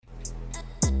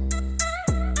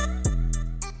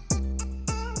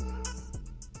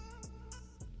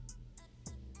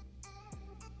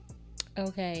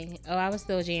Okay. Oh, I was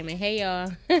still jamming. Hey, y'all.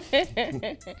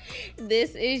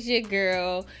 This is your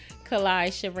girl, Kalai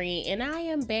Shireen, and I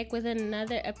am back with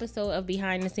another episode of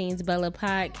Behind the Scenes Bella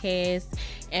podcast.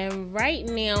 And right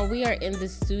now, we are in the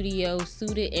studio,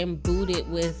 suited and booted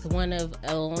with one of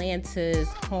Atlanta's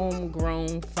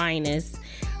homegrown finest.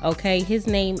 Okay. His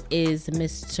name is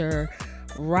Mr.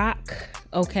 Rock.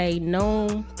 Okay.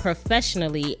 Known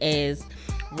professionally as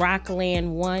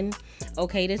Rockland One.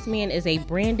 Okay, this man is a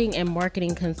branding and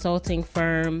marketing consulting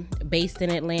firm based in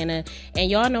Atlanta.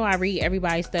 And y'all know I read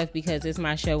everybody's stuff because it's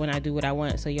my show and I do what I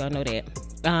want. So y'all know that.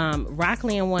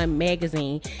 Rockland One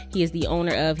magazine, he is the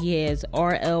owner of. He has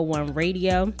RL1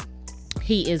 Radio.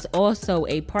 He is also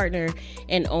a partner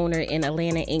and owner in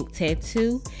Atlanta Ink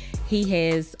Tattoo. He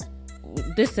has,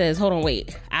 this says, hold on,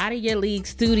 wait, Out of Your League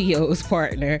Studios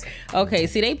partner. Okay,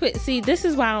 see, this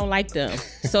is why I don't like them.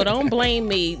 So don't blame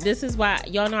me. This is why,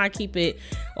 y'all know I keep it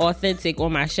authentic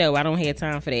on my show. I don't have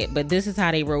time for that. But this is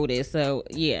how they wrote it. So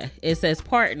yeah, it says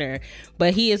partner.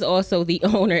 But he is also the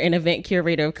owner and event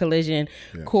curator of Collision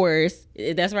Course.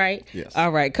 That's right? Yes.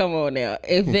 All right, come on now.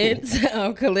 Events,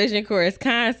 Collision Course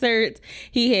concerts.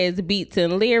 He has Beats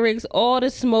and Lyrics, All the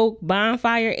Smoke,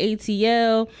 Bonfire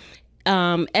ATL,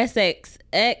 SXXWA.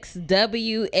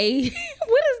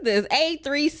 What is this?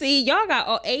 A3C. Y'all got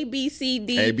all ABCD.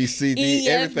 ABCD,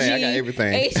 everything. I got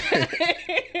everything.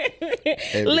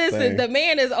 Listen, the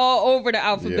man is all over the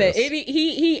alphabet. Yes.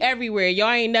 He everywhere.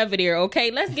 Y'all ain't never there. Okay,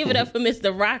 let's give it up for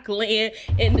Mr. Rockland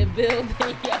in the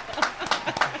building, y'all.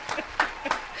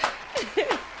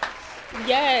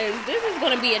 Yes, this is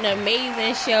going to be an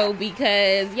amazing show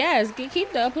because, yes,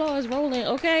 keep the applause rolling,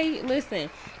 okay? Listen,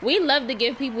 we love to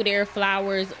give people their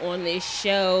flowers on this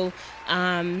show.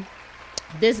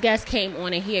 This guest came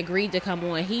on and he agreed to come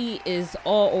on. He is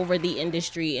all over the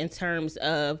industry in terms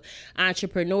of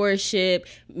entrepreneurship,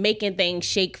 making things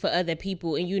shake for other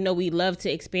people. And you know we love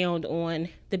to expound on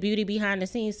the beauty behind the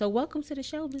scenes. So welcome to the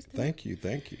show, Mr. Thank you.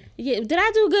 Yeah, did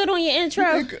I do good on your intro?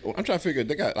 I'm trying to figure,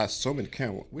 they got like so many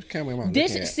cameras. Which camera am I looking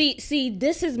at? See,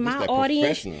 this is my like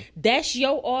audience. That's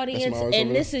your audience, That's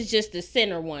and this is just the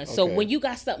center one. So Okay. when you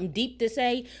got something deep to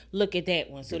say, look at that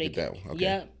one. So Look they at can, that one. Okay.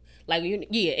 yeah. Like,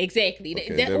 yeah, exactly.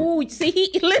 Okay, Ooh, see,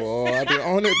 listen. Boy, I be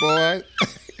on it, boy.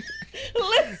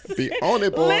 Listen, Be on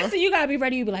it, boy. listen, you gotta be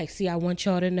ready. You be like, see, I want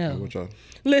y'all to know. What y'all,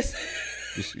 Listen,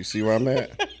 you see where I'm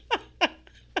at?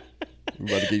 We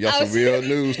about to give y'all some real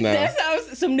news now.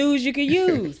 that's some news you can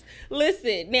use.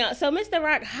 Listen, now, so Mr.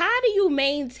 Rock, how do you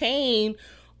maintain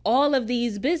all of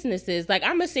these businesses? Like,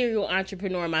 I'm a serial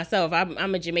entrepreneur myself.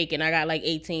 I'm a Jamaican. I got like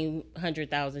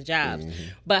 1,800,000 jobs.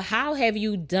 But how have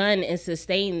you done and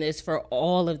sustained this for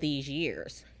all of these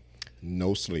years?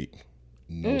 No sleep.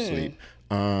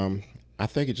 I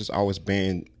think it just always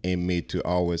been in me to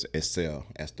always excel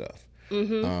at stuff.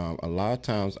 A lot of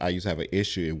times I used to have an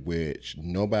issue in which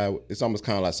it's almost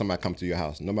kind of like somebody come to your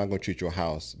house. Nobody gonna treat your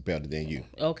house better than you.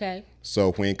 Okay.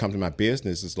 So when it comes to my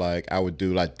business, it's like I would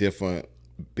do like different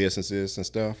businesses and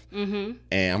stuff. And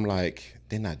I'm like,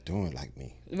 they're not doing like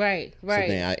me. Right. So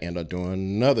then I end up doing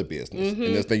another business.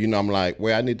 And next thing you know, I'm like,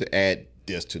 well, I need to add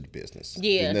this to the business.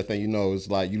 Yeah. And next thing you know, it's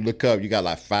like you look up, you got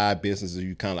like 5 businesses,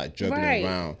 you kind of like juggling Right.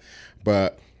 around.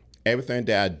 But everything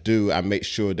that I do, I make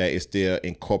sure that it still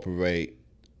incorporate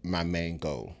my main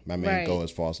goal. My main Right. goal as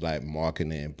far as like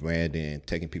marketing, branding,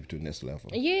 taking people to the next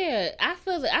level. Yeah, I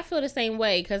feel the same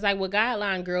way because like with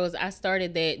Guideline Girls, I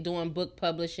started that doing book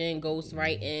publishing,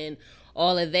 ghostwriting,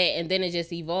 all of that, and then it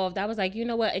just evolved. I was like, you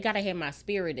know what, it gotta have my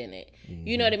spirit in it.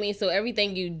 You know what I mean? So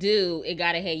everything you do, it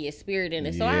gotta have your spirit in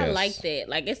it. So I Yes. like that.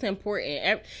 Like, it's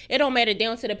important. It don't matter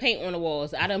down to the paint on the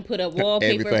walls. I done put up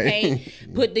wallpaper, Everything.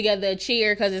 paint, put together a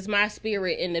chair because it's my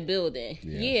spirit in the building.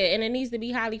 Yeah. Yeah, and it needs to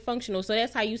be highly functional. So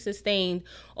that's how you sustained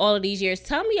all of these years.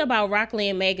 Tell me about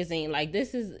Rockland Magazine. Like,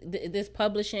 this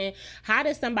publishing. How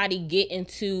does somebody get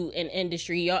into an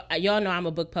industry? Y'all know I'm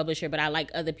a book publisher, but I like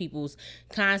other people's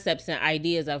concepts and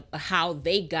ideas of how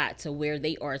they got to where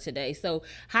they are today. So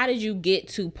how did you get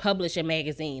to publish a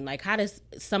magazine? Like, how does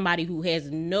somebody who has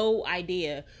no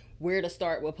idea where to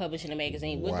start with publishing a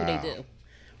magazine, what do they do?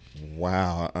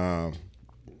 Wow.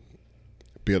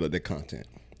 Build up the content.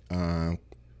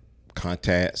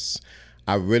 Contacts.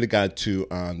 I really got to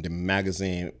the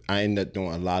magazine. I ended up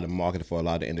doing a lot of marketing for a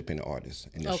lot of independent artists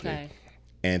initially. Okay.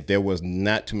 And there was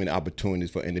not too many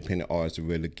opportunities for independent artists to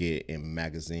really get in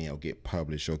magazine or get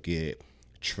published or get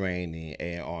training,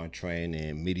 A&R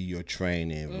training, media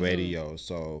training, radio.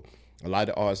 So a lot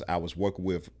of the artists I was working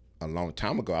with a long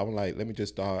time ago, I was like, let me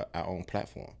just start our own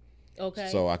platform. Okay.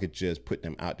 So I could just put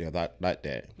them out there like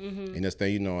that. And this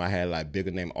thing, you know, I had like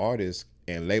bigger name artists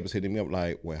and labels hitting me up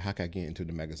like, well, how can I get into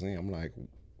the magazine? I'm like,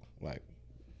 Like,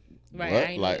 right.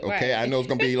 what? Like, okay, I know it's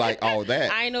gonna be like all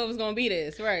that. I know it was gonna be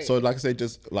this, right? So, like I say,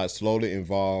 just like slowly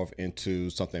evolve into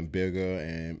something bigger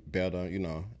and better, you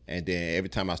know. And then every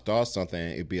time I start something,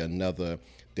 it'd be another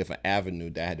different avenue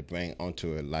that I had to bring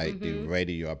onto it. Like the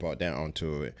radio, I brought that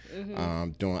onto it.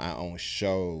 Doing our own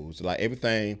shows, like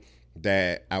everything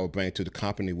that I would bring to the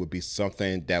company would be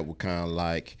something that would kind of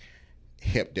like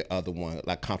help the other one,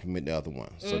 like complement the other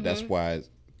one. So that's why it's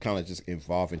kind of just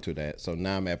evolved into that. So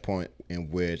now I'm at a point in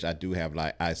which I do have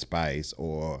like Ice Spice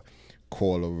or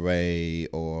Coil Ray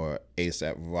or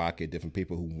ASAP Rocky, different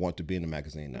people who want to be in the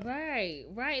magazine now.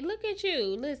 Right. Look at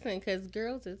you. Listen, because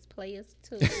girls is players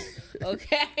too.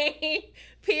 Okay?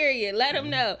 Period. Let them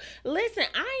know. Listen,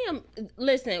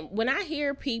 when I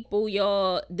hear people,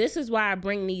 y'all, this is why I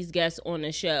bring these guests on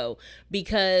the show,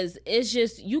 because it's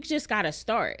just, you just got to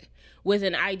start with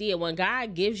an idea. When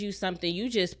God gives you something, you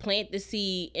just plant the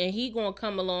seed and he gonna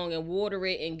come along and water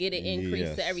it and get an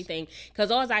increase to everything. Because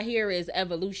all I hear is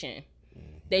evolution.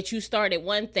 That you started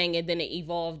one thing and then it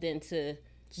evolved into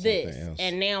this.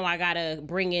 And now I gotta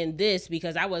bring in this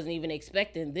because I wasn't even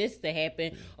expecting this to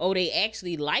happen. Oh, they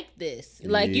actually like this.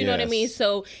 Like, you know what I mean?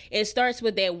 So it starts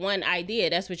with that one idea.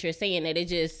 That's what you're saying, that it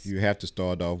just... You have to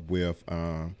start off with...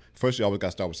 first, you always got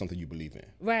to start with something you believe in.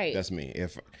 Right. That's me.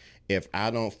 If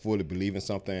I don't fully believe in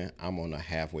something, I'm on a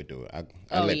halfway do it.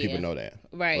 I let people know that.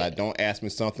 Right. Like, don't ask me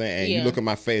something and you look at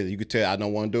my face and you can tell I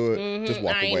don't want to do it. Just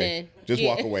walk away. Just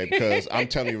walk away, because I'm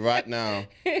telling you right now.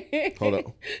 Hold up.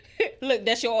 Look,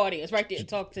 that's your audience right there.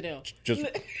 Talk to them. Just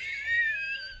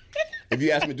if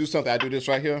you ask me to do something, I do this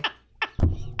right here.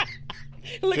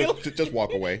 Just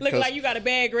walk away. Look like you got a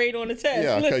bad grade on the test.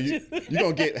 Yeah, because you're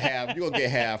gonna get half. You're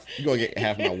gonna get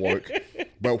half my work.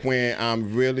 But when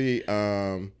I'm really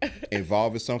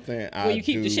involved with something, you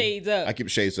keep the shades up. I keep the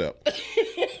shades up.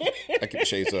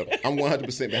 I'm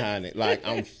 100% behind it. Like,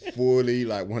 I'm fully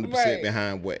like 100%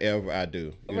 behind whatever I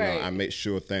do. You know, I make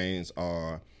sure things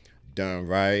are done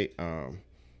right.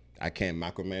 I can't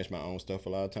micromanage my own stuff a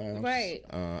lot of times. Right.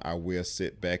 I will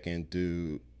sit back and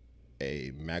do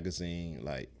a magazine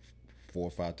like 4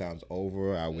 or 5 times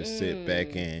over. I would sit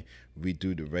back and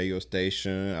redo the radio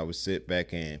station. I would sit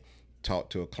back and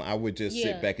talk to a client. I would just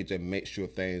sit back and just make sure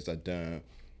things are done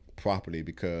properly,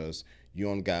 because you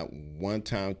only got one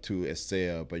time to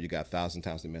excel, but you got 1,000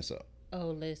 times to mess up. Oh,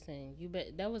 listen, you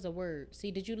bet that was a word. See,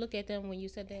 did you look at them when you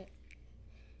said that?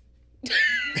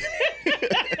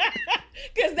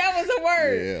 Because that was a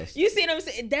word. Yes. You see what I'm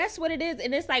saying? That's what it is.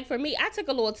 And it's like, for me, I took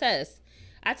a little test.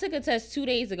 I took a test 2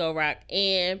 days ago, Rock,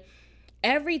 and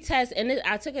every test, and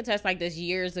I took a test like this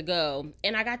years ago,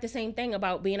 and I got the same thing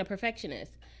about being a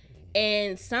perfectionist.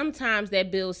 And sometimes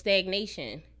that builds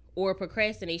stagnation or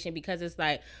procrastination, because it's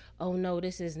like, oh no,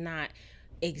 this is not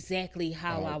exactly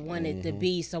how I want it to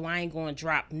be, so I ain't going to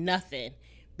drop nothing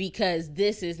because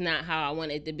this is not how I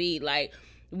want it to be. Like,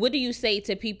 what do you say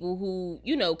to people who,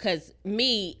 you know, because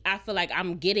me, I feel like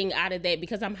I'm getting out of that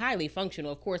because I'm highly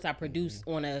functional. Of course, I produce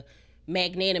on a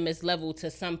magnanimous level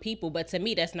to some people, but to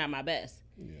me, that's not my best.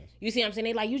 Yes. You see what I'm saying?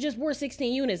 They like, you just wore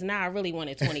 16 units. Now I really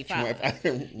wanted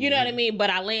 25. You know what I mean? But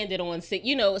I landed on 6,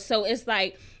 you know, so it's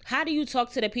like, how do you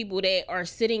talk to the people that are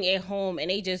sitting at home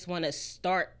and they just want to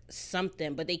start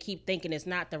something, but they keep thinking it's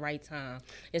not the right time,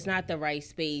 it's not the right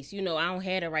space, you know, I don't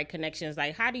have the right connections?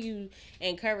 Like, how do you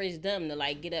encourage them to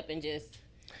like get up and just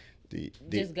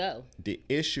go? The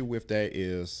issue with that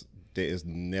is there is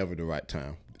never the right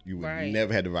time. You would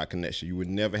never have the right connection. You would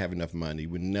never have enough money. You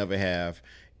would never have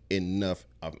enough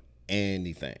of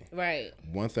anything. Right.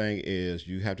 One thing is,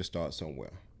 you have to start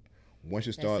somewhere. Once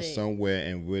you start somewhere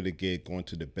and really get going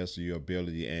to the best of your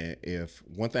ability, and if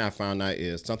one thing I found out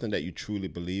is something that you truly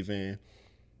believe in,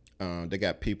 they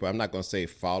got people, I'm not going to say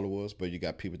followers, but you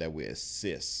got people that will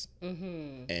assist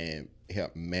and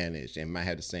help manage and might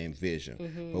have the same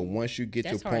vision. But once you get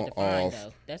to a point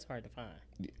of... That's hard to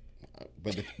find.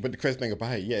 But the crazy thing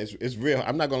about it, it's real.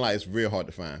 I'm not going to lie, it's real hard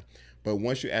to find. But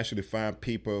once you actually find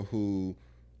people who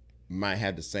might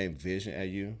have the same vision as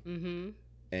you, and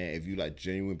if you like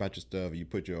genuine about your stuff, you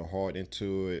put your heart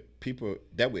into it, people,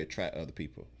 that will attract other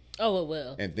people. Oh, it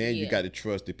will. And then you got to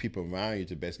trust the people around you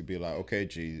to basically be like, okay,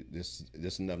 gee, this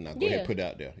is enough now. Go ahead and put it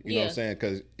out there. You know what I'm saying?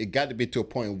 Because it got to be to a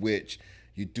point in which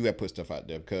you do have to put stuff out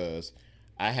there. Because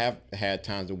I have had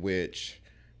times in which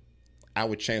I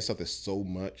would change something so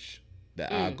much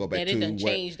that I'll go back to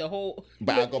change the whole.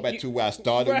 But I'll go back to where I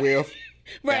started with.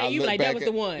 Right, you like, that was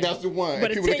the one. That's the one.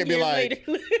 But and people look at me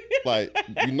like,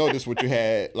 you know, this what you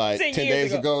had like 10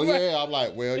 days ago. Right. Yeah, I'm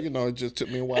like, well, you know, it just took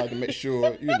me a while to make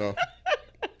sure, you know.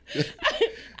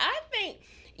 I think,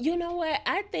 you know what?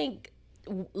 I think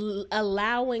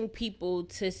allowing people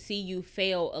to see you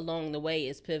fail along the way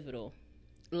is pivotal.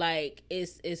 Like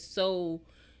it's so,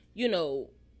 you know,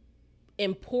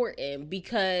 important,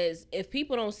 because if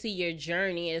people don't see your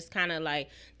journey, it's kind of like,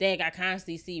 dang, I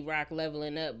constantly see Rock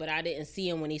leveling up, but I didn't see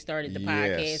him when he started the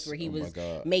podcast where he was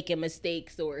making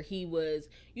mistakes, or he was,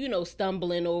 you know,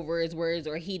 stumbling over his words,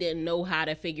 or he didn't know how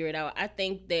to figure it out. I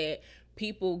think that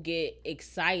people get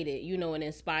excited, you know, and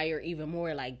inspired even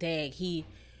more, like, dang, he,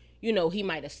 you know, he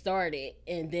might have started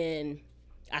and then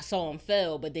I saw him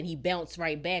fail, but then he bounced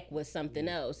right back with something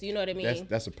else. You know what I mean?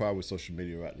 That's the problem with social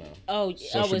media right now.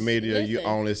 Social media, listen, you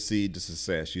only see the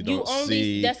success. You don't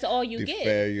see that's all you the get.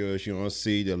 Failures. You don't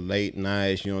see the late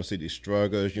nights. You don't see the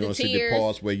struggles. You don't see the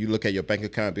parts where you look at your bank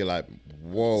account and be like,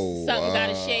 whoa. Something got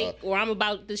to shake, or I'm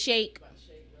about to shake.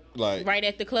 Like right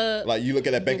at the club. Like you look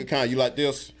at that bank account, you like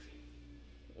this.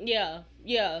 Yeah.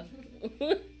 Yeah.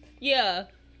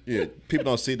 People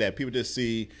don't see that. People just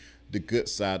see the good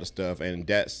side of stuff, and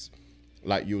that's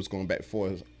like you was going back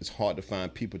before. It's hard to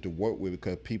find people to work with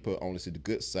because people only see the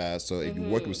good side. So if you're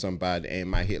working with somebody and it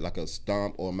might hit like a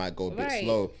stump or it might go a bit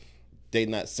slow, they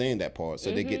not seeing that part,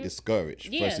 so they get discouraged.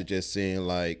 Versus just seeing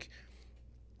like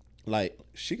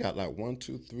she got like 1,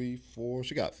 2, 3, 4.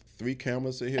 She got 3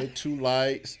 cameras in here, 2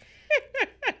 lights.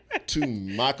 2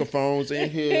 microphones in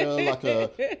here, like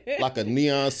a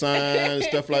neon sign and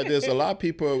stuff like this. A lot of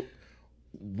people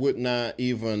would not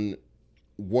even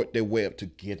work their way up to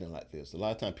getting like this. A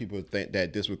lot of times people think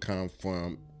that this would come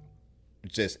from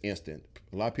just instant.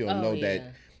 A lot of people know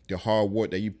that the hard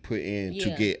work that you put in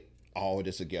to get all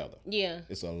this together. Yeah.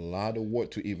 It's a lot of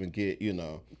work to even get, you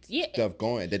know, stuff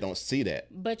going. They don't see that.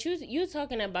 But you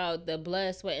talking about the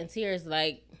blood, sweat, and tears,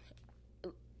 like,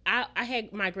 I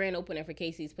had my grand opening for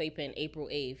Casey's Playpen April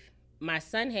 8th. My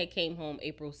son had came home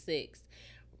April 6th.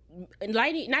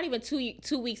 Like, not even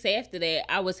two weeks after that,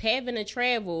 I was having to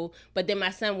travel, but then my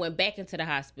son went back into the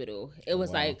hospital. It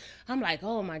was like, I'm like,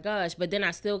 oh my gosh, but then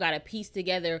I still got to piece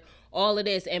together all of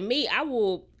this. And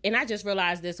I just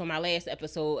realized this on my last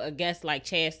episode, a guest like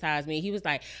chastised me. He was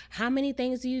like, how many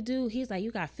things do you do? He's like,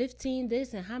 you got 15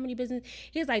 this and how many business?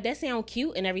 He's like, that sound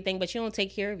cute and everything, but you don't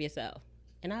take care of yourself.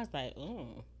 And I was like,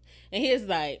 oh. And he's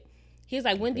like,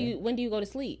 when do you go to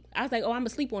sleep? I was like, oh, I'm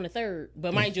asleep on the 3rd.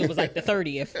 But mind you, it was like the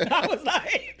 30th. I was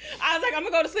like, I'm gonna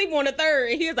go to sleep on the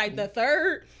 3rd. And he was like, the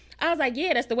 3rd? I was like,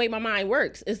 yeah, that's the way my mind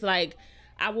works. It's like,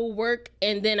 I will work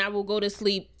and then I will go to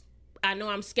sleep. I know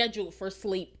I'm scheduled for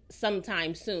sleep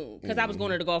sometime soon because I was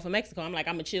going to the Gulf of Mexico. I'm like,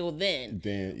 I'm gonna chill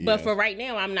then. But for right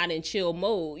now, I'm not in chill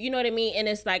mode. You know what I mean? And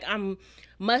it's like, I'm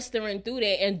mustering through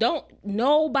that, and don't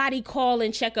nobody call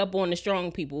and check up on the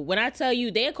strong people. When I tell you,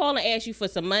 they'll call and ask you for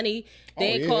some money,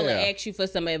 they'll call and ask you for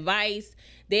some advice,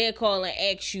 they'll call and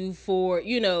ask you for,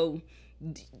 you know,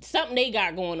 something they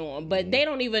got going on, but they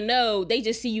don't even know. They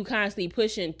just see you constantly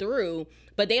pushing through,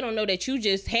 but they don't know that you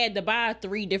just had to buy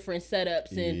 3 different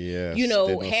setups and you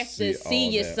know, have to see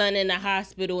your son in the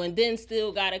hospital, and then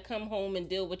still got to come home and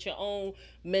deal with your own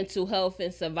mental health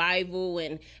and survival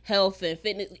and health and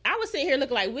fitness. I was sitting here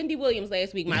looking like Wendy Williams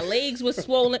last week. My legs was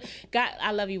swollen. God,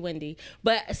 I love you, Wendy.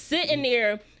 But sitting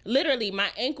there, literally, my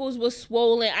ankles was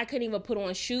swollen. I couldn't even put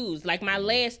on shoes. Like my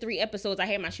last 3 episodes, I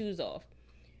had my shoes off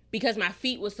because my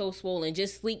feet was so swollen.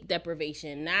 Just sleep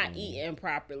deprivation, not eating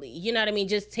properly. You know what I mean?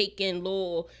 Just taking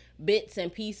little bits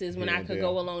and pieces when I could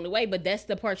go along the way. But that's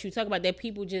the part you talk about that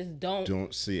people just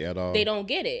don't see at all. They don't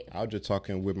get it. I was just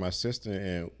talking with my sister,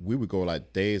 and we would go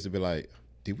like days and be like,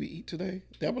 did we eat today?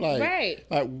 They were like,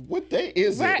 like, what day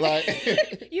is it?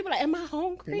 Like, you be like, am I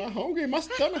hungry? Am I hungry? My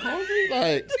stomach hungry?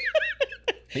 Like,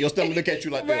 and your stomach look at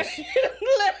you like this.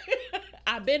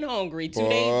 I've been hungry 2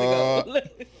 days ago.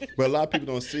 But a lot of people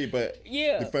don't see. But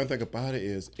the funny thing about it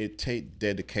is, it take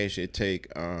dedication. It take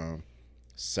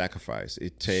sacrifice.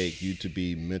 It take you to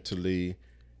be mentally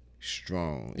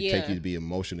strong. It take you to be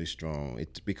emotionally strong.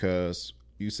 It's because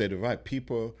you said it right.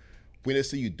 People, when they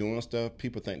see you doing stuff,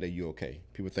 people think that you're okay.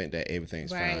 People think that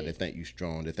everything's fine. They think you're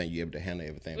strong. They think you're able to handle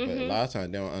everything. But a lot of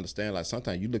times they don't understand. Like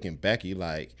sometimes you looking back, you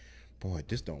like, boy,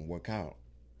 this don't work out.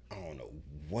 I don't know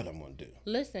what I'm gonna do.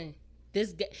 Listen.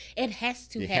 It has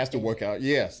to happen. It has to work out,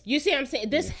 yes. You see what I'm saying?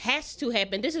 This has to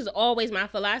happen. This is always my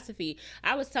philosophy.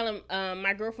 I was telling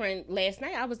my girlfriend last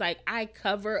night, I was like, I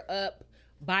cover up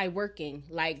by working.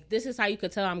 Like, this is how you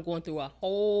could tell I'm going through a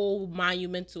whole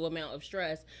monumental amount of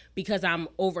stress because I'm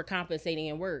overcompensating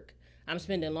in work. I'm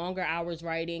spending longer hours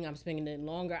writing. I'm spending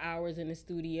longer hours in the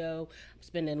studio. I'm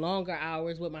spending longer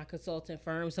hours with my consultant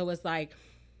firm. So it's like,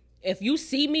 if you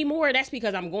see me more, that's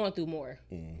because I'm going through more.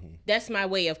 That's my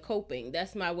way of coping.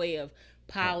 That's my way of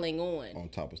piling on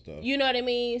top of stuff. You know what I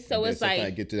mean? So it's like, I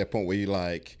get to that point where you're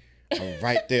like, I'm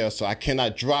right there, so I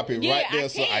cannot drop it right there.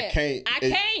 So I can't. I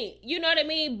can't. You know what I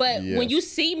mean? But when you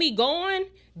see me going,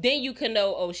 then you can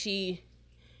know, oh, she,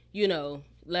 you know,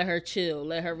 let her chill,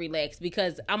 let her relax,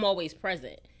 because I'm always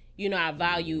present. You know, I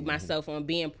value myself on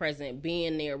being present,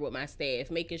 being there with my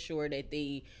staff, making sure that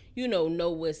they, you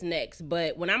know what's next.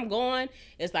 But when I'm gone,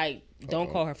 it's like,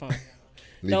 don't call her phone.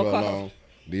 Leave her alone.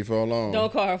 Leave her alone.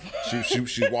 Don't call her phone.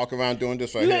 She walk around doing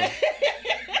this right here.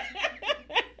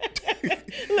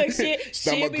 Look,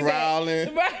 stomach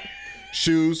growling, right.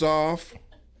 Shoes off.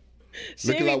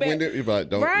 Looking like window, you're like,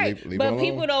 don't leave but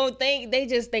people don't think, they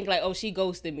just think like, oh, she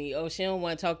ghosted me, oh, she don't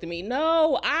want to talk to me.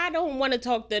 No, I don't want to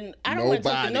talk to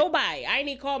nobody. I ain't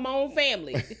even call my own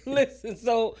family. Listen,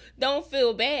 so don't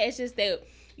feel bad. It's just that,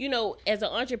 you know, as an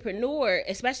entrepreneur,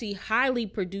 especially highly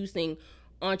producing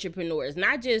entrepreneurs,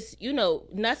 not just, you know,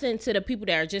 nothing to the people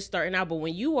that are just starting out, but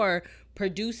when you are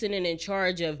producing and in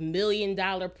charge of $1 million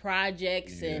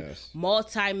projects and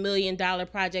multi-million-dollar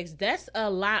projects, that's a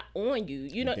lot on you.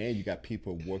 You know, then you got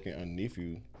people working underneath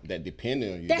you that depend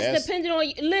on you. That's dependent on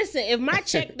you. Listen, if my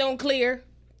check don't clear,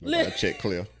 my check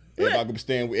clear. Everybody gonna be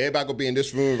staying. Everybody gonna be in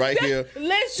this room right here.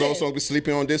 Listen, so be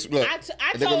sleeping on this. Look,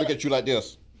 they're gonna look at you like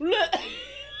this. Look.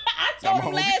 I told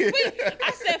him last week,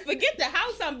 I said, forget the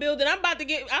house I'm building. I'm about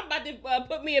to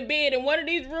put me a bed in one of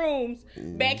these rooms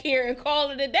back here and call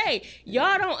it a day.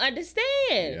 Y'all don't understand.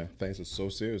 Yeah, things are so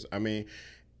serious. I mean,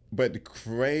 but the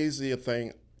crazy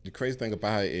thing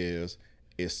about it is,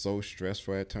 it's so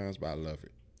stressful at times, but I love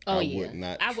it. Oh, I would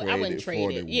not I wouldn't trade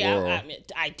it. Yeah,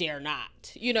 I dare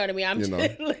not. You know what I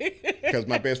mean? Because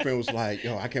my best friend was like,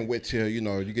 yo, I can't wait till, you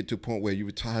know, you get to a point where you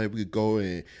retire, we could go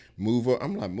and move up.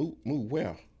 I'm like, move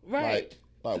where? Right.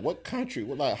 Like what country?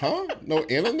 Like, huh? No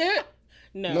internet?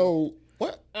 No.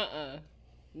 What?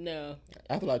 No.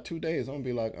 After like 2 days, I'm gonna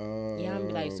be like, yeah, I'm gonna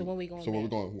be like, so when we going? So where we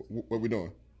going? What we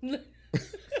doing?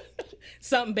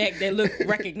 Something back that look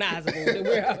recognizable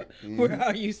to where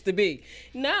I used to be.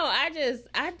 No,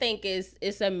 I think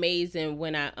it's amazing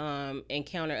when I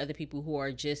encounter other people who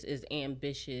are just as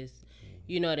ambitious,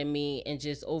 you know what I mean, and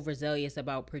just overzealous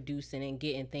about producing and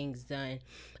getting things done.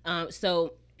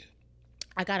 So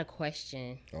I got a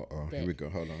question. Here we go.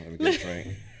 Hold on, let me get a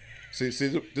drink. See, this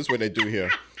is what they do here.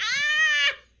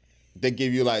 They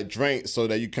give you like drinks so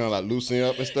that you kind of like loosen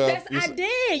up and stuff. I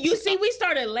did. You see, we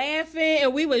started laughing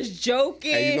and we was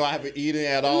joking. And you know I haven't eaten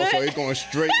at all, so it's going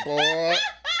straight, boy.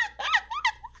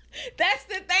 That's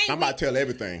the thing. I'm about to tell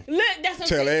everything. Look, that's what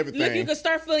tell everything. Look, you can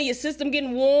start feeling your system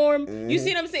getting warm. You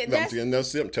see what I'm saying? I'm getting enough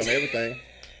sip. Tell everything.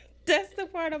 That's the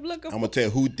part I'm looking for. I'm gonna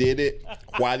tell who did it,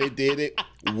 why they did it,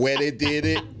 where they did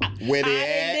it, where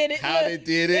they at, how they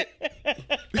did it.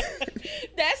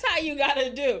 That's how you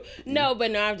gotta do. No, but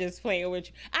no, I'm just playing with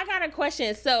you. I got a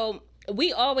question. So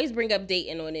we always bring up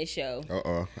dating on this show.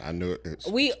 I knew it.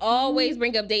 We always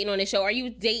bring up dating on this show. Are you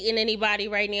dating anybody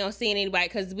right now? Seeing anybody?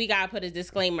 Because we gotta put a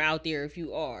disclaimer out there if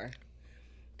you are.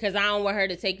 Because I don't want her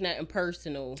to take nothing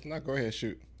personal. No, go ahead,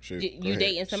 shoot. You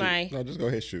dating somebody? Shoot. No, just go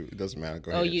ahead, shoot. It doesn't matter.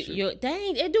 Go ahead. You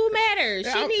dang, it do matter.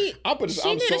 Yeah,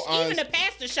 Even the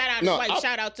pastor shout out his wife.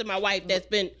 Shout out to my wife that's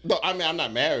been. No, I mean I'm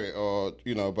not married, or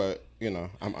but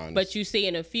I'm honest. But you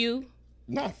seeing a few?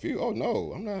 Not a few. Oh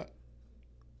no, I'm not.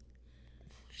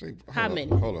 How many?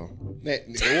 Hold on.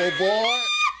 Oh boy.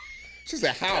 She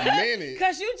said how many?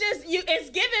 Because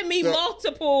it's giving me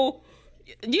multiple.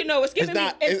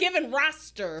 It's giving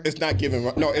roster. It's not giving.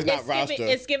 No, it's not roster.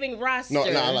 It's giving roster. No,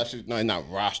 it's not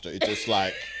roster. It's just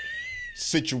like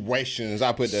situations.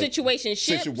 I put that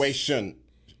situationships.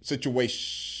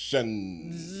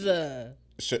 Situations. No.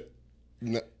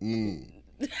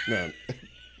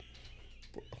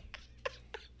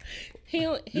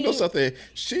 You know something?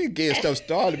 She getting stuff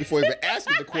started before even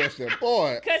asking the question,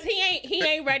 boy. Cause he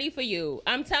ain't ready for you.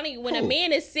 I'm telling you, when a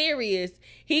man is serious,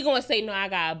 he gonna say, "No, I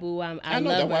got a boo. I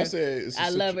love her. I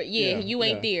love her." Yeah, you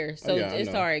ain't there, so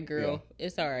it's all right, girl. Yeah.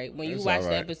 It's all right. When you watch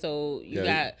the episode, you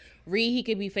got Reed. He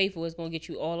could be faithful. It's gonna get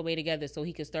you all the way together, so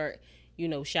he can start,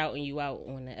 shouting you out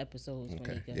on the episodes.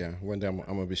 Okay. Yeah. One day I'm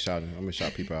gonna be shouting. I'm gonna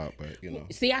shout people out, but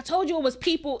See, I told you it was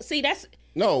people. See, that's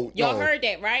y'all heard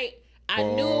that, right? I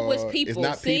knew it was people. It's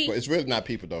not people. It's really not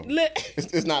people though.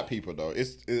 It's not people though.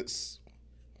 It's.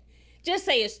 Just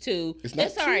say it's two. It's not.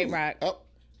 It's all right, Rock.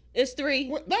 It's three.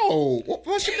 What? No.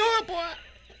 What's she doing, boy?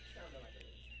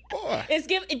 Boy. That's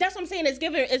what I'm saying.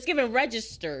 It's given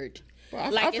registered.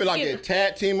 Well, I feel like a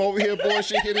tag team over here, boy.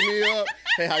 She hitting me up.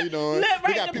 Hey, how you doing? Look,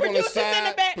 we got people on the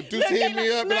side. Producer hitting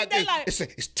me up.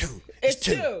 It's two. It's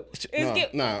two.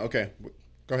 Okay.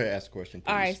 Go ahead, ask a question,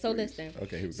 please. All right, so listen.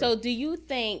 Okay, here we go. So do you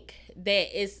think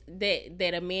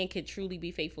that a man could truly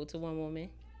be faithful to one woman?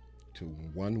 To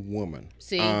one woman?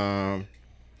 See?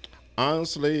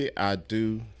 Honestly, I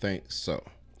do think so.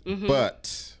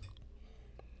 But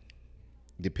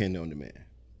depending on the man.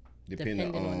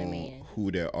 Depending on the man.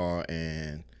 who they are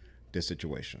and the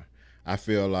situation. I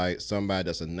feel like somebody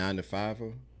that's a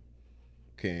 9-to-5er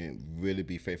can really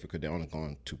be faithful because they're only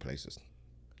going two places.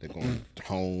 They're going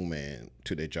home and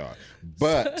to their job.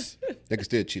 But they can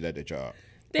still cheat at their job.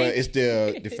 But it's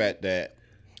still the fact that,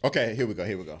 okay, here we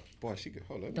go. Boy, she could,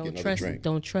 hold on,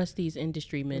 Don't trust these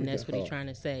industry men. That's what he's trying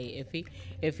to say. If he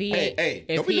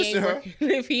don't be listening to her.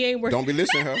 If he ain't working, don't be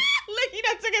listening to her. Look, he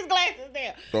done took his glasses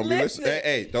down. Don't be listening.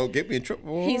 Hey, don't get me in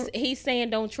trouble. He's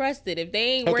saying don't trust it. If they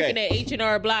ain't working at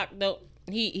H&R Block, don't.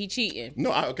 He cheating.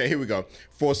 No, okay, here we go.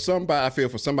 For somebody, I feel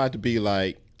for somebody to be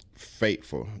like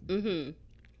faithful,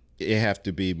 it have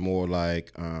to be more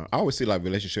like I always see like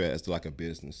relationship as like a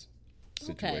business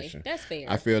situation. Okay, that's fair.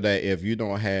 I feel that if you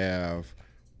don't have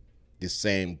the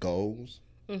same goals,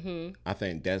 I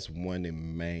think that's one of the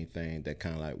main things that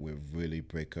kind of like would really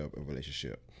break up a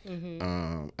relationship.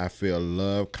 I feel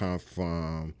love comes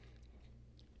from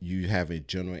you having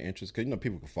general interest, because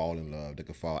people can fall in love, they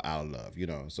can fall out of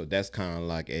love, so that's kind of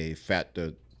like a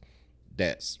factor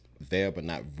that's there but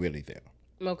not really there.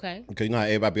 Okay. Because how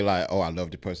everybody be like, oh, I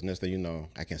love the person, next thing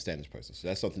I can't stand this person. So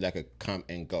that's something that could come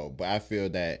and go. But I feel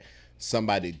that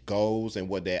somebody goals and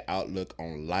what their outlook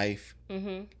on life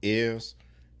is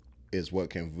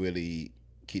what can really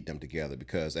keep them together.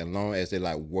 Because as long as they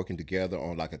like working together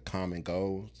on like a common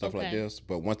goal, stuff like this,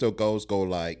 but once those goals go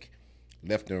like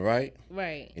left and right,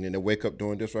 and then they wake up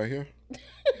doing this right here,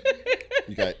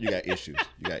 you got issues.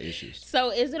 You got issues. So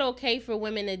is it okay for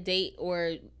women to date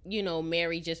or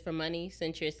marry just for money?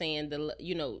 Since you're saying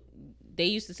they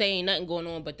used to say ain't nothing going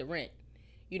on but the rent.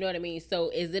 You know what I mean? So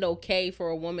is it okay for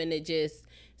a woman to just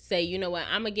say, you know what,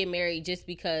 I'm gonna get married just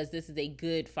because this is a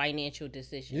good financial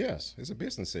decision? Yes, it's a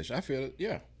business decision. I feel it.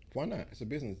 Yeah, why not? It's a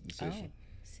business decision. Oh,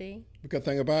 see, because the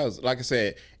thing about it is, like I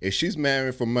said, if she's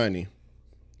marrying for money,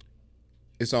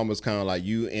 it's almost kind of like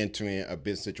you entering a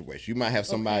business situation. You might have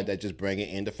somebody that just bring it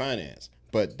into finance,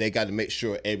 but they got to make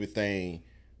sure everything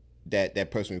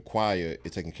that person require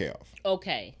is taken care of.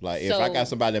 Okay. Like if I got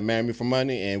somebody that marry me for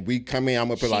money and we come in, I'm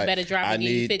gonna be like, I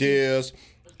need this.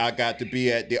 I got to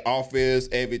be at the office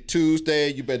every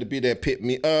Tuesday. You better be there, pick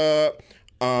me up.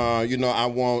 I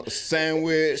want a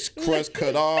sandwich, crust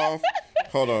cut off.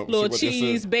 Hold on. Little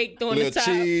cheese baked on the top.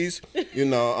 Little cheese.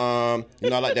 I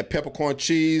like that peppercorn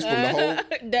cheese from the whole.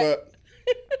 But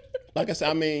like I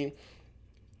said,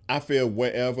 I feel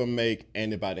whatever make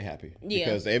anybody happy. Yeah.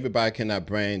 Because everybody cannot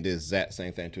bring the exact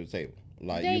same thing to the table.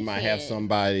 Like you might have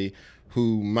somebody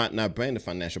who might not bring the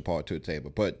financial part to the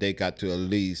table, but they got to at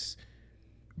least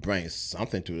bring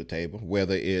something to the table,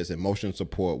 whether it's emotional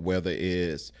support, whether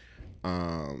it's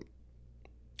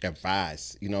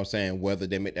advice, you know what I'm saying, whether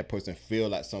they make that person feel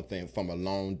like something from a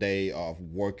long day of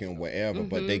working, whatever,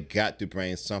 but they got to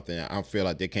bring something. I feel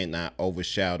like they can't not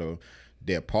overshadow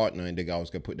their partner, and they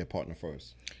always got to put their partner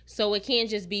first. So it can't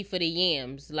just be for the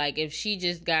yams. Like if she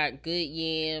just got good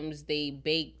yams, they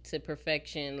baked to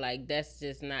perfection, like that's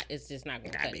just not, it's just not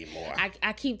gonna cut. Be more.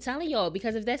 I keep telling y'all,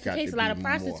 because if that's the case, a lot of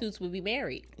prostitutes would be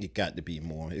married. It got to be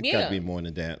more. It got to be more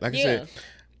than that. Like I said,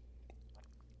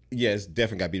 yeah, it's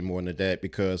definitely got to be more than that,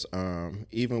 because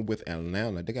even with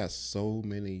Atlanta, they got so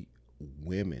many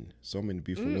women, so many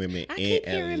beautiful women in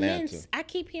Atlanta. I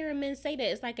keep hearing men say that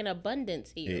it's like an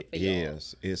abundance here.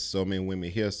 Yes, it's so many women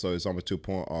here, so it's almost to a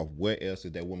point of what else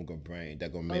is that woman gonna bring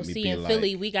that gonna make me be in like,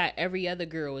 Philly, we got every other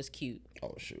girl is cute.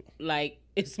 Oh shoot! Like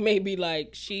it's maybe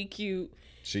like she cute.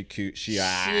 She cute. She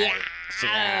alright.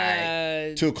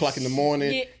 2 o'clock in the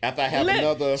morning after I have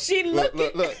another. She look.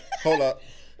 Hold up.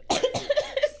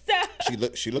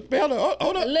 She look better.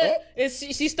 Hold up. Look,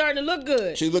 she's starting to look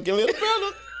good. She's looking a little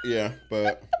better. Yeah,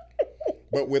 but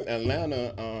with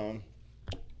Atlanta,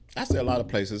 I say a lot of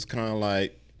places kind of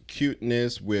like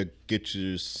cuteness will get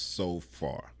you so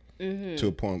far to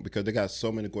a point, because they got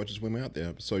so many gorgeous women out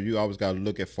there. So you always got to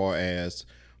look as far as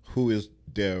who is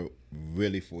there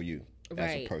really for you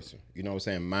as a person. You know what I'm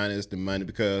saying? Minus the money,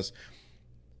 because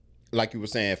like you were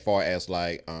saying, as far as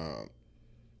like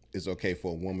it's okay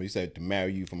for a woman, you said, to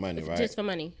marry you for money, right? Just for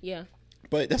money, yeah.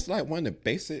 But that's like one of the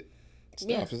basic stuff.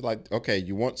 Yeah. It's like, okay,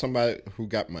 you want somebody who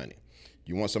got money.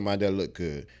 You want somebody that look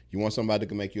good. You want somebody that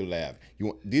can make you laugh.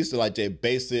 These are like the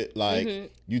basic,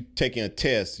 like you taking a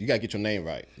test, you got to get your name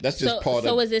right. That's just part of.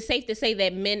 So is it safe to say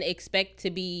that men expect to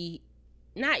be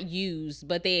not used,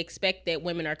 but they expect that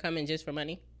women are coming just for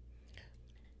money?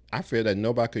 I feel that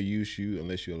nobody could use you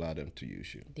unless you allow them to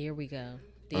use you. There we go.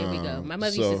 My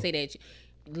mother used to say that.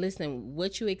 listen,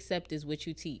 what you accept is what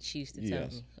you teach. She used to tell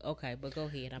Yes. me. Okay, but go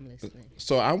ahead. I'm listening.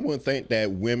 So I wouldn't think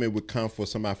that women would come for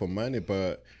somebody for money,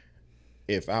 but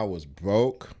if I was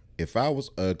broke, if I was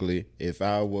ugly, if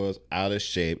I was out of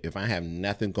shape, if I have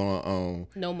nothing going on,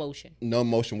 No motion. no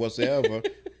motion whatsoever,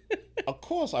 of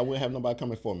course I wouldn't have nobody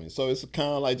coming for me. So it's kind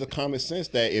of like the common sense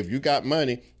that if you got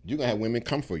money, you're gonna have women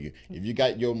come for you. If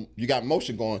you got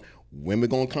motion going, women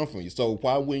gonna come for you. So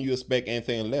why wouldn't you expect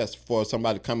anything less for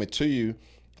somebody coming to you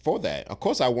for that? Of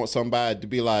course I want somebody to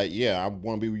be like, yeah, I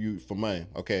want to be with you for money.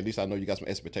 Okay, at least I know you got some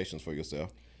expectations for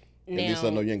yourself. At least I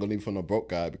know you ain't gonna leave for no broke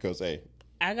guy because hey.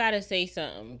 I gotta say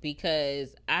something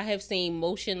because I have seen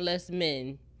motionless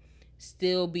men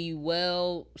still be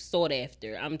well sought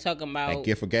after. I'm talking about And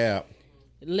gift a gab.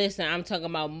 Listen, I'm talking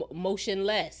about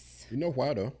motionless. You know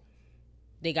why though?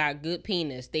 They got good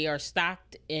penis. They are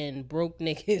stocked in broke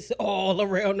niggas all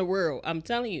around the world. I'm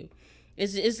telling you,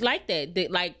 it's like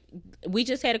that. Like we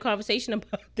just had a conversation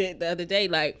about that the other day.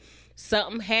 Like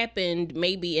something happened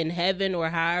maybe in heaven or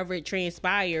however it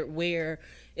transpired where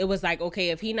it was like, okay,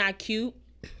 if he not cute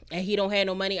and he don't have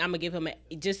no money, I'm gonna give him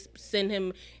just send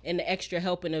him an extra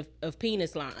helping of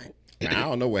penis line. Man, I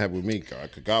don't know what happened with me,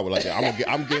 God. Cause God was like, I'm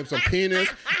gonna give him some penis.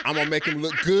 I'm gonna make him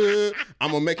look good.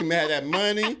 I'm gonna make him have that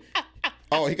money.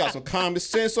 Oh, he got some common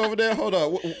sense over there. Hold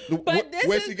up.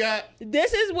 What's he got?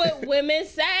 This is what women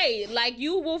say. Like,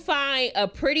 you will find a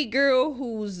pretty girl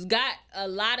who's got a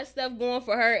lot of stuff going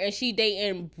for her, and she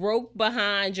dating broke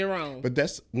behind Jerome. But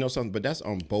that's something. But that's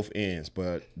on both ends.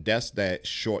 But that's that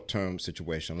short term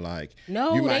situation. Like,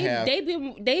 no, you might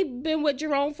they've been with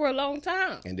Jerome for a long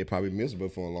time, and they're probably miserable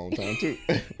for a long time too.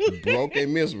 Broke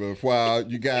and miserable. While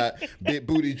you got big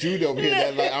booty Jude over here,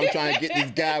 that like I'm trying to get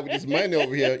this guy with this money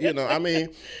over here. You know, I mean.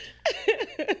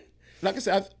 Like I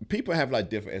said, people have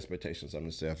like different expectations of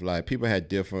themselves. Like people have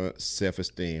different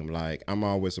self-esteem. Like I'm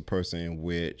always a person in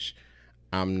which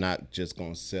I'm not just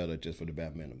gonna settle just for the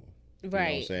bare minimum. right? You know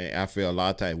what I'm saying? I feel a lot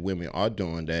of times women are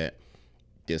doing that.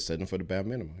 They're settling for the bare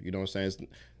minimum. You know what I'm saying? It's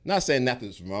not saying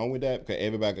nothing's wrong with that because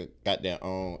everybody got their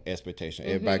own expectation.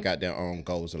 Everybody got their own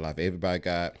goals in life. Everybody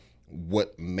got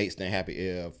what makes them happy.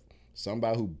 If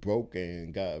somebody who broke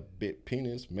and got a big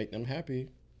penis make them happy.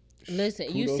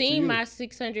 Listen, you seen my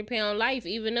 600-pound life.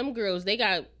 Even them girls, they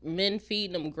got men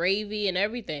feeding them gravy and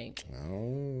everything.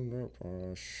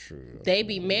 Oh, sure. They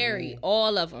be married,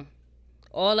 all of them.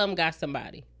 All of them got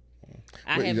somebody.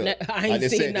 I ain't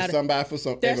seen nothing. Somebody for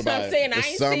some. That's everybody. what I'm saying. I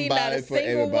ain't seen not a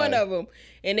single one of them,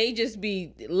 and they just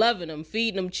be loving them,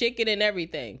 feeding them chicken and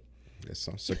everything. There's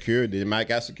some security. They might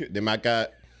got security. They might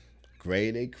got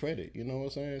grade A credit. You know what I'm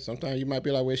saying? Sometimes you might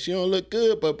be like, well, she don't look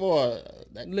good, but boy,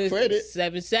 that credit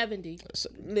 770.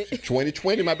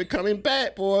 2020 might be coming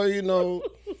back, boy. You know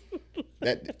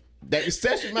that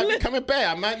recession might be coming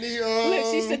back. I might need. Look,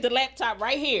 she set the laptop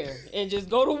right here and just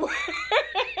go to work.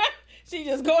 She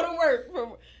just go to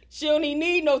work. She don't even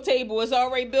need no table. It's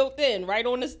already built in, right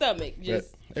on the stomach.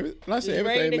 Just like I said,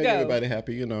 everything make everybody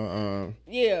happy. You know.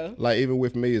 Yeah. Like even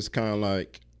with me, it's kind of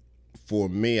like. For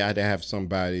me, I had to have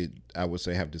somebody I would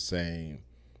say have the same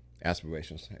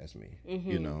aspirations as me.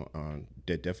 You know,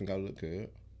 they definitely gotta look good.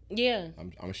 Yeah,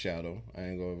 I'm a shadow. I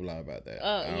ain't gonna lie about that.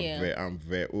 I'm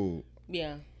very. Ooh.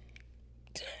 Yeah.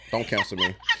 Don't cancel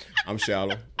me. I'm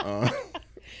shallow.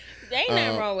 There ain't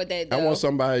nothing wrong with that, though. I want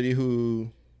somebody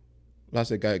who, like I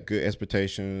said, got good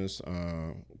expectations,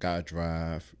 got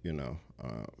drive. You know,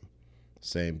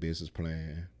 same business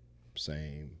plan,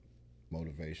 same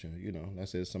motivation. You know,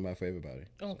 that's it. Somebody for everybody.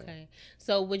 Okay.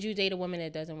 So would you date a woman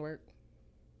that doesn't work?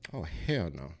 Oh hell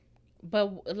no.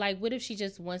 But like, what if she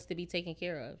just wants to be taken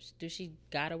care of? Does she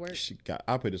gotta work?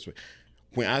 I'll put it this way.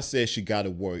 When I said she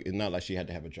gotta work, it's not like she had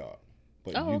to have a job.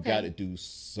 But you gotta do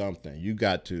something. You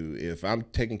got to, if I'm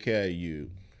taking care of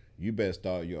you, you better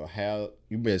start your hair.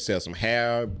 You better sell some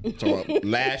hair, some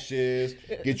lashes,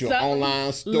 get your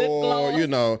online store. You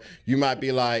know, you might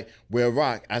be like, well,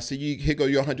 Rock, I see you, here go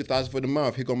your $100,000 for the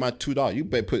month. Here go my $2. You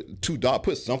better put $2,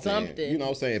 put something in. You know what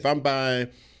I'm saying? If I'm buying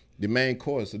the main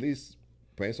course, at least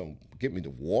bring some, get me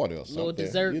the water or something. Little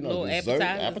dessert, you know, little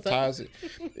appetizer.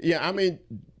 Yeah, I mean,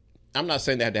 I'm not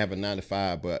saying they have to have a 9 to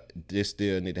 5, but they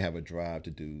still need to have a drive to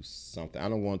do something. I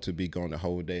don't want to be going the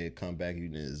whole day and come back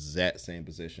in the exact same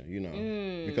position, you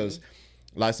know, because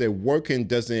like I said, working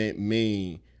doesn't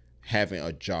mean having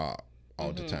a job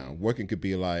all the time. Working could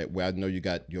be like, well, I know you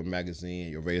got your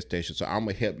magazine, your radio station, so I'm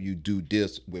gonna help you do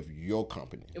this with your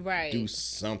company. Right. Do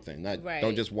something.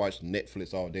 Don't just watch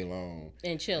Netflix all day long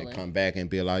and chilling. And come back and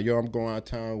be like, yo, I'm going out of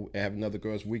town and have another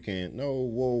girl's weekend. No,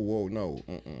 whoa, no.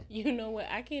 You know what?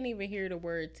 I can't even hear the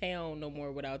word town no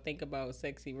more without thinking about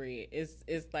Sexy Red.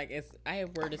 It's like I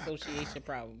have word association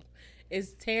problems.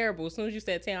 It's terrible. As soon as you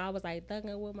said town, I was like,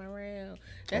 thugging with my round.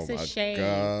 That's a my shame.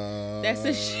 God. That's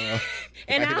a shame.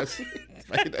 And I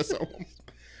hate that song.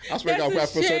 I swear to God, when I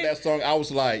first heard that song, I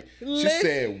was like, she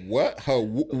said, what?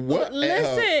 What?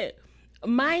 Listen,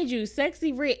 mind you,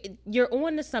 Sexy Red, you're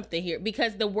on to something here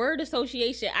because the word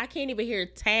association, I can't even hear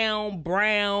town,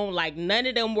 brown, like none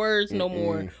of them words no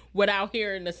more without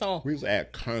hearing the song. We was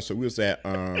at concert. We was at,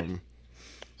 I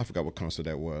forgot what concert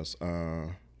that was.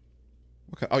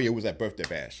 It was at Birthday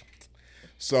Bash.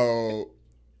 So,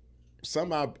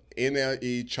 somehow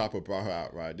NLE Chopper brought her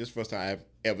out, right? This is the first time I've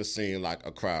ever seen like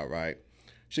a crowd, right?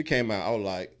 She came out, I was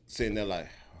like, sitting there like,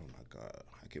 oh my God,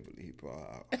 I can't believe he brought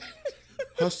her out.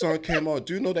 Her song came on.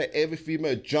 Do you know that every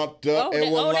female jumped up and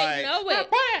was like, they know it.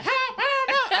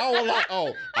 I was like,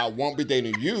 oh, I won't be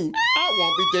dating you. I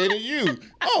won't be dating you.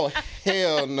 Oh,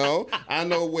 hell no. I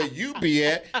know where you be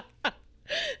at.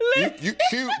 You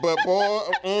cute, but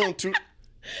boy, too.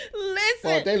 Listen,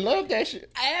 boy, they love that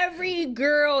shit. Every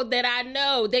girl that I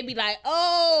know, they be like,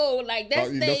 "Oh, like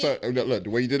that's look, the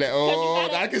way you did that. Oh,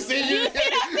 I can see you. You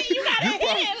got a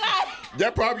hit. Like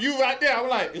That probably you right there. I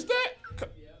was like, is that?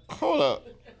 Hold up,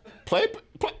 play.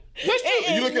 Let's do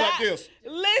it. You looking like this?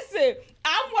 Listen,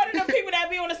 I'm one of the people that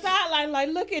be on the sideline, like,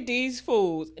 look at these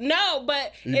fools. No,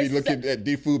 but you be looking at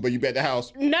these fools, but you be at the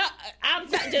house. No, I'm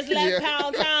just left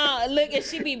Pound Town. Look, and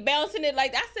she be bouncing it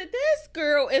like I said. This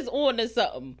girl is on to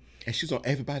something. And she's on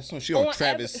everybody's song. She on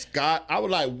Travis Scott. I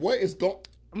was like, what is going?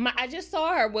 I just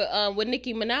saw her with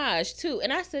Nicki Minaj too,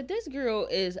 and I said, this girl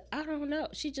is, I don't know.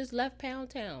 She just left Pound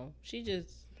Town. She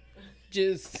just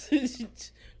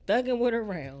thugging with her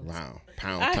rounds. Wow,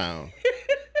 Pound Town.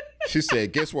 She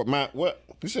said, guess what?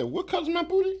 You said, what color's my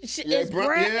booty? It's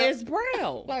brown. Yeah. It's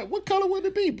brown. Like, what color would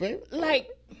it be, babe? Like,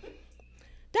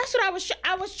 that's what I was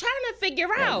trying to figure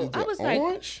out. I was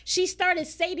orange? Like, she started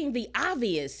stating the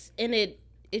obvious, and it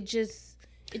just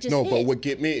no, hit. But what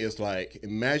get me is like,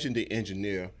 imagine the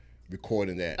engineer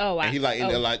recording that. Oh, and he like in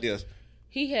there like this.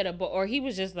 He had or he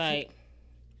was just like,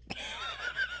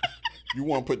 you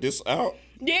want to put this out?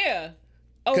 Yeah.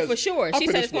 Oh, for sure. She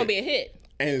said it's gonna be a hit.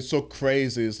 And it's so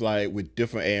crazy. It's like with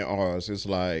different A&Rs. It's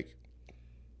like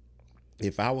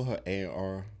if I were her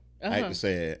A&R, I hate to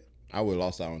say it, I would have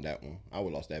lost out on that one. I would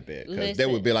have lost that bet because they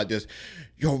would be like this.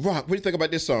 Yo, Rock, what do you think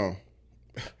about this song?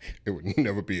 It would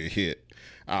never be a hit.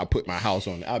 I'll put my house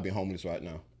on it. I'll be homeless right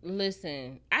now.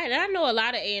 Listen, I know a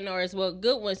lot of A&Rs, well,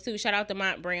 good ones too. Shout out to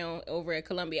Mont Brown over at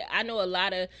Columbia. I know a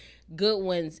lot of good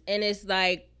ones, and it's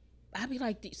like I'd be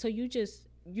like, so you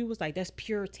was like, that's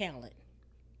pure talent.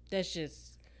 That's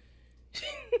just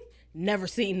never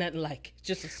seen nothing like it.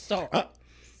 Just a star.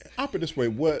 I'll put it this way.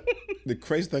 What the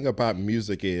crazy thing about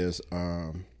music is,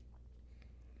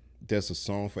 there's a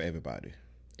song for everybody.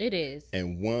 It is.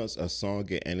 And once a song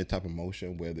get any type of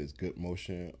motion, whether it's good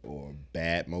motion or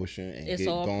bad motion, and it's get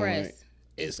all going, press.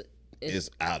 It's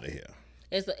out of here.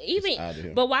 It's out of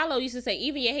here. But Wallow used to say,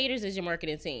 even your haters is your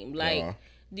marketing team. Like,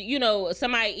 you know,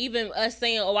 somebody, even us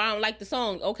saying, oh, I don't like the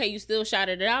song. Okay, you still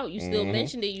shouted it out. You still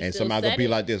mentioned it. And somebody gonna be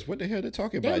like this, what the hell they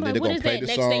talking about? Like, then they're going to play the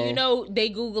Next song. thing you know, they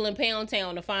Googling Pound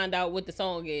Town to find out what the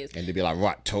song is. And they be like,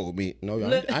 Rock told me. No,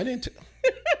 I didn't.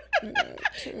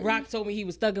 Rock told me he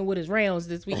was thugging with his rounds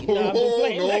this week. No, I'm just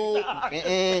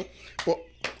playing. Well,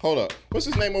 hold up. What's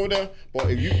his name over there? Boy,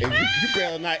 if you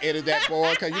better not edit that,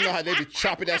 boy, because you know how they be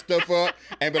chopping that stuff up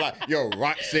and be like, yo,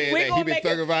 Rock said that he been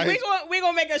thugging around his... We're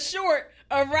going to make a short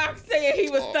of Rock saying he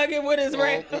was thugging with his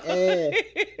rounds.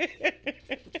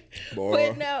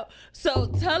 But no. So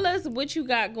tell us what you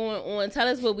got going on. Tell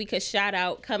us what we could shout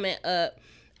out coming up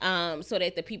so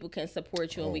that the people can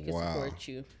support you and we can support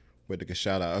you. With the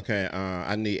shout out. Okay,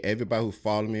 I need everybody who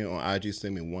follow me on IG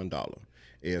send me $1.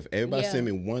 If everybody send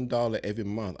me $1 every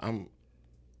month, I'm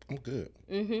good.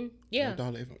 Mm-hmm. Yeah. $1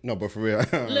 every, no, but for real.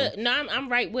 Look, no, I'm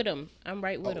right with them. I'm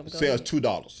right with them. Say us $2.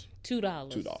 $2.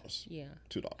 $2. Yeah.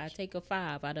 $2. I take a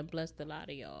 $5. I done blessed a lot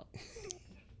of y'all. Let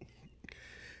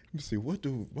me see. What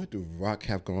do Rock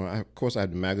have going on? Of course, I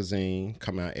have the magazine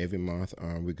coming out every month.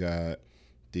 We got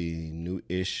the new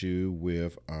issue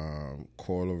with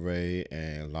Coil Ray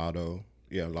and Lotto.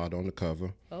 Yeah, Lotto on the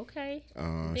cover. Okay.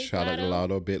 Shout out to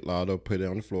Lotto, Big Lotto. Put it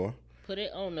on the floor. Put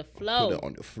it on the floor. Put it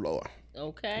on the floor.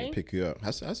 Okay. And pick you up.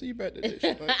 I see you back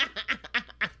there.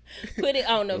 Put it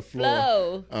on the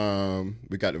floor.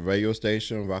 We got the radio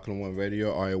station, Rockland One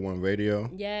Radio, RA1 Radio.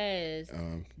 Yes.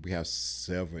 We have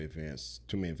several events.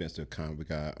 Too many events to come. We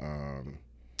got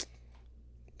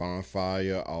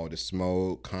Bonfire, All the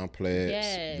Smoke,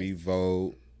 Complex,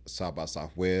 Revolt, South by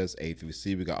Southwest,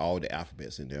 A3C. We got all the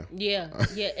alphabets in there. Yeah,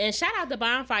 yeah. And shout out to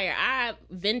Bonfire. I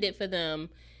vended for them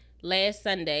last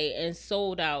Sunday and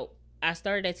sold out I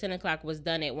started at 10 o'clock, was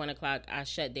done at 1 o'clock. I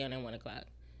shut down at 1 o'clock.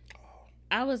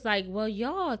 I was like, well,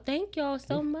 y'all, thank y'all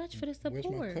so much for the support.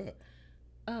 Where's my cut?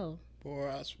 Oh.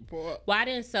 Boy, well, I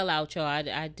didn't sell out, y'all.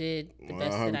 I did the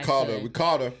best that I could. We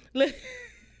caught her.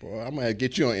 Boy, I'm going to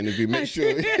get you on interview. Make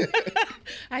sure.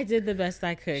 I did the best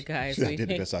I could, guys. I did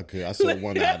the best I could. I sold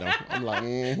one item. I'm like,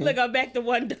 Look, I'm back to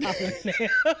 $1 now.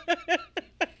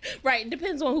 Right. It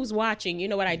depends on who's watching. You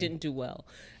know what? I didn't do well.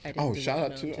 Shout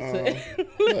out to...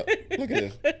 look at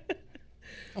this.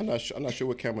 I'm not sure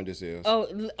what camera this is.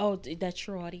 Oh, that's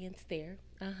your audience there.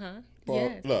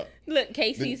 Yes. Look,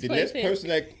 Casey's the next person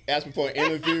that asks me for an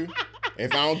interview,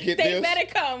 if I don't get this, they better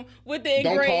come with the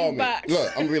engraved box.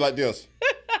 Look, I'm gonna be like this.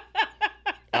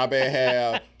 I better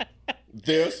have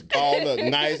this all the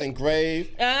nice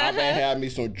engraved. I better have me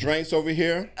some drinks over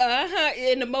here.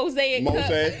 In the mosaic.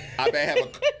 I better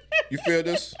have you feel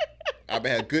this? I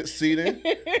better have good seating,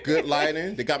 good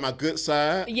lighting. They got my good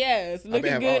side. Yes,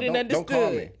 looking good and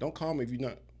understood. Don't call me if you're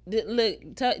not.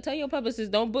 Look, tell your publicist,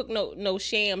 don't book no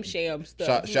sham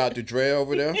stuff. Shout out to Dre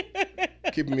over there,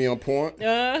 keeping me on point,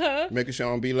 making sure I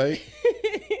don't be late,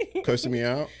 cursing me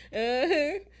out.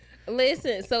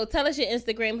 Listen, so tell us your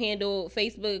Instagram handle,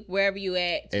 Facebook, wherever you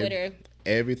at, Twitter.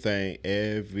 Everything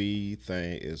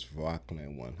is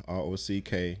Rockland1.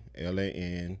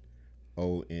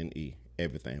 ROCKLANONE.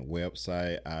 Everything.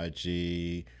 Website,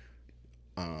 IG,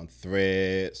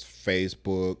 Threads,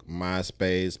 Facebook,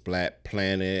 MySpace, Black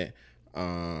Planet,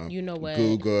 you know what?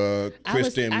 Google,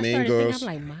 Christian Mingers. I'm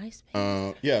like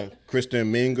MySpace. Yeah,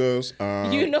 Christian Mingers.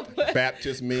 You know what?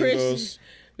 Baptist Mingers.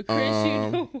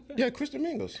 Christian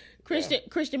Mingles.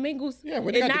 Christian Mingles. Yeah,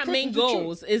 it's not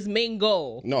Mingles. It's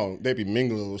Mingle. No, they be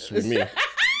Mingles with me.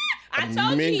 I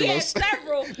told you he had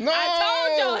several. I told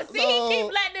y'all. See, he keep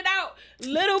letting it out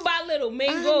little by little.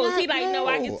 Mingles. He like, no,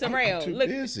 I get around. I'm too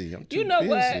busy. I'm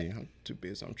too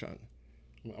busy.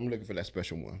 I'm looking for that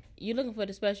special one. You looking for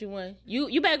the special one?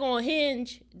 You back on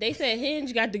Hinge? They said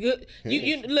Hinge got the good.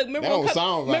 You look. Remember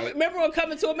on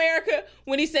Coming to America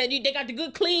when he said they got the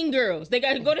good clean girls. They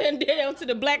got to go down to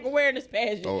the Black awareness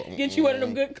pageant. Get you one of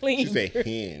them good clean. She said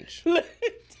Hinge. That's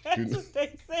what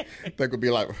they said. That could be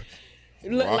like.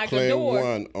 Look like a door.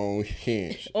 One on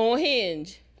Hinge. On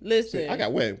Hinge. Listen. I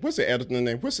got what's the editor's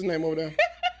name? What's his name over there?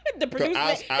 The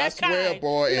producer. I swear,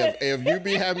 boy, if you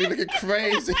be having me looking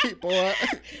crazy, boy.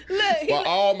 Look. But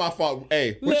all my fault.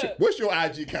 Hey, what's your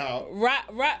IG count?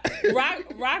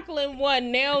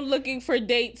 Rockland1 now looking for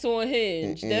dates on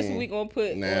Hinge. That's what we gonna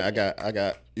put. Nah, I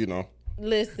got.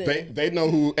 Listen. They know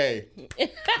who. Hey,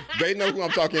 they know who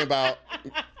I'm talking about.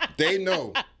 They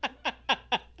know.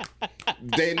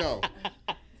 They know.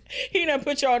 He done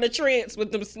put you on a trance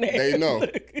with them snaps. They know.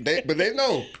 They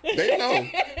know. They know.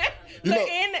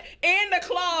 In the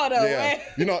claw though. Yeah.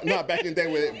 Not back in the day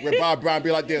with Bob Brown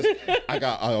be like this. I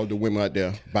got all the women out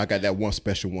there, but I got that one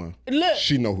special one. Look.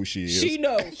 She know who she is. She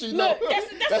know. Look,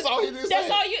 that's all he did.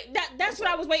 That's what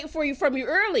I was waiting from you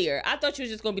earlier. I thought you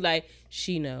was just gonna be like,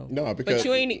 she know. No, because but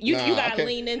you gotta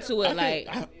lean into it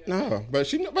no, but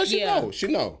she know. But she know. She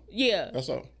know. Yeah. That's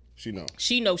all. She know.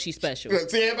 She know she's special.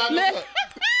 See everybody know.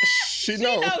 She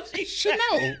know. She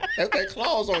know. That's that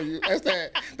claws on you. That's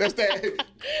that.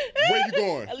 Where you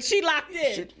going? She locked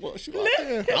in. She locked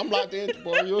in. I'm locked in,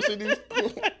 boy. You'll see these. Boy,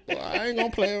 I ain't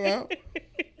gonna play around.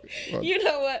 You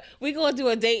know what? We gonna do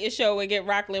a dating show and get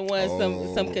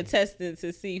Rockland1 some contestants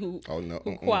to see who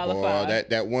qualifies. Boy,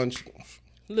 that one.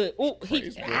 Look, that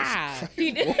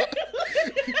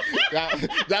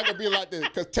could be like the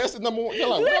contestant number one. You're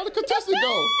like, where the contestant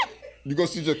go? You go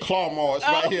see the claw marks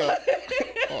right here.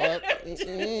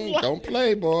 Don't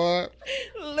play, boy.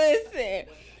 Listen,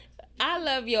 I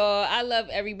love y'all. I love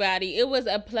everybody. It was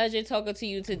a pleasure talking to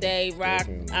you today, Rock.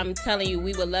 I'm telling you,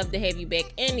 we would love to have you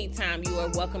back anytime. You are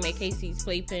welcome at KC's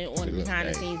Playpen on Behind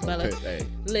the Scenes, Bella.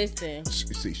 Listen.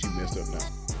 See, she messed up now.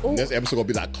 This episode gonna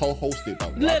be like co-hosted by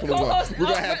co-host. We're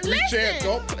gonna have 3 chairs.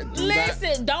 Don't play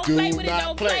with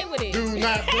it. Do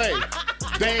not play.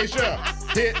 Deja,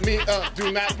 hit me up.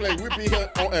 Do not play. We'll be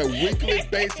here on a weekly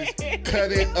basis.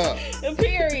 Cut it up.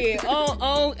 Period.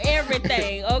 On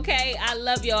everything. Okay. I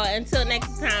love y'all. Until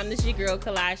next time, this is your girl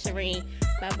Kalai Shireen.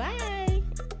 Bye-bye.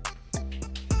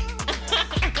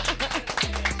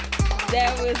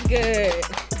 That was good.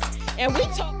 And we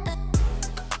talk